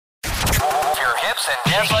tips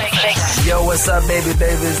and dance like this. Yo, what's up, baby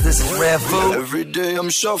babies? This is Redfoo. Every day I'm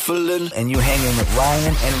shuffling. And you hanging with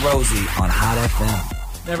Ryan and Rosie on Hot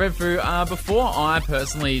FM. Now, Redfoo, before I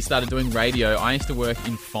personally started doing radio, I used to work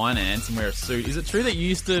in finance and wear a suit. Is it true that you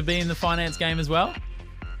used to be in the finance game as well?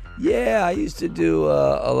 Yeah, I used to do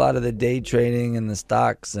a lot of the day trading and the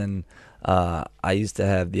stocks, and I used to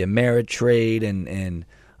have the Ameritrade and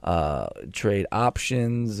trade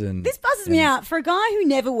options. And this buzzes me out. For a guy who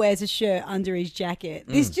never wears a shirt under his jacket,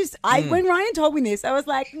 when Ryan told me this, I was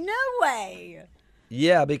like, no way.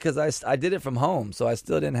 Yeah, because I did it from home, so I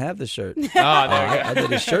still didn't have the shirt. Oh, there we go. I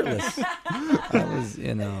did it shirtless. I was,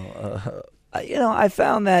 I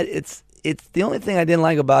found that it's the only thing I didn't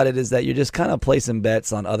like about it is that you're just kind of placing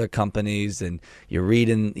bets on other companies, and you're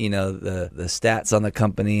reading, the stats on the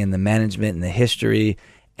company and the management and the history.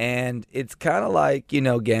 And it's kind of like,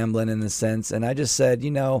 gambling in a sense. And I just said,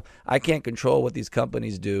 I can't control what these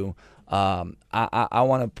companies do. I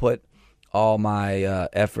want to put all my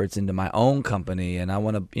efforts into my own company, and I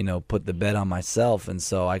want to, put the bet on myself. And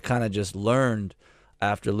so I kind of just learned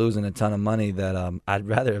after losing a ton of money that I'd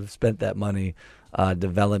rather have spent that money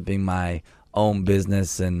developing my own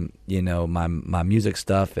business and, my music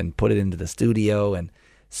stuff and put it into the studio. And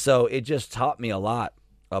so it just taught me a lot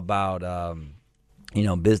about,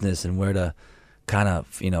 business and where to kind of,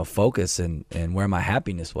 focus and where my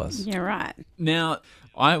happiness was. Yeah, right. Now,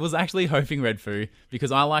 I was actually hoping, Redfoo,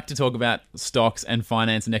 because I like to talk about stocks and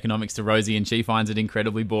finance and economics to Rosie, and she finds it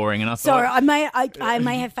incredibly boring. And I thought, sorry, I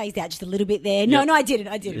may have phased out just a little bit there. No, I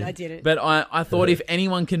didn't. But I thought if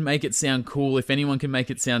anyone can make it sound cool, if anyone can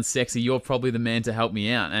make it sound sexy, you're probably the man to help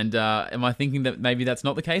me out. And am I thinking that maybe that's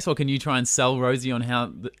not the case, or can you try and sell Rosie on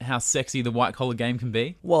how sexy the white collar game can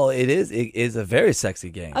be? Well, it is a very sexy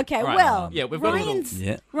game. Okay, right. Well, yeah, we've got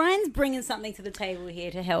Ryan's bringing something to the table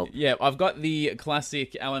here to help. Yeah, I've got the classic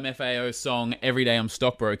LMFAO song "Every Day I'm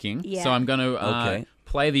Stockbroking," yeah. so I'm going to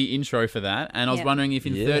play the intro for that. And I was wondering if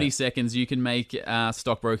in 30 seconds you can make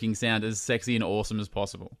stockbroking sound as sexy and awesome as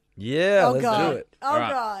possible. Yeah, let's do it. Oh,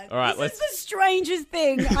 God. All right, this is the strangest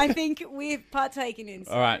thing I think we've partaken in.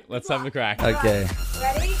 All right, let's have a crack. Okay.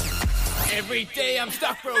 Ready? Every day I'm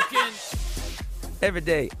stockbroking. Every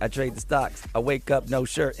day I trade the stocks. I wake up, no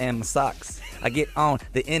shirt and my socks. I get on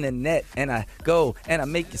the internet and I go and I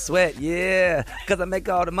make you sweat, yeah. Cause I make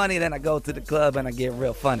all the money, then I go to the club and I get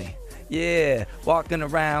real funny. Yeah, walking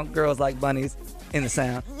around, girls like bunnies in the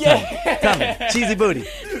sound. Yeah. Tell me, cheesy booty.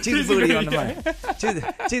 Cheesy booty on the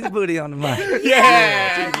mic. Cheesy booty on the mic.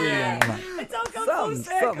 Yeah. Cheesy booty on the mic. It's all gone full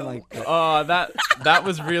circle. Something like that. Oh, that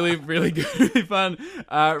was really, really good, really fun.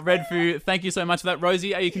 Redfoo, thank you so much for that.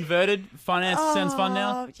 Rosie, are you converted? Finance sounds fun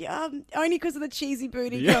now? Yeah, only because of the cheesy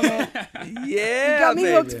booty comment. Yeah, You got me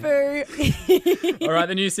baby. hooked, Foo. All right,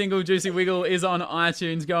 the new single, Juicy Wiggle, is on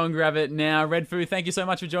iTunes. Go and grab it now. Redfoo, thank you so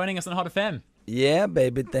much for joining us on Hot FM. Yeah,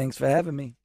 baby. Thanks for having me.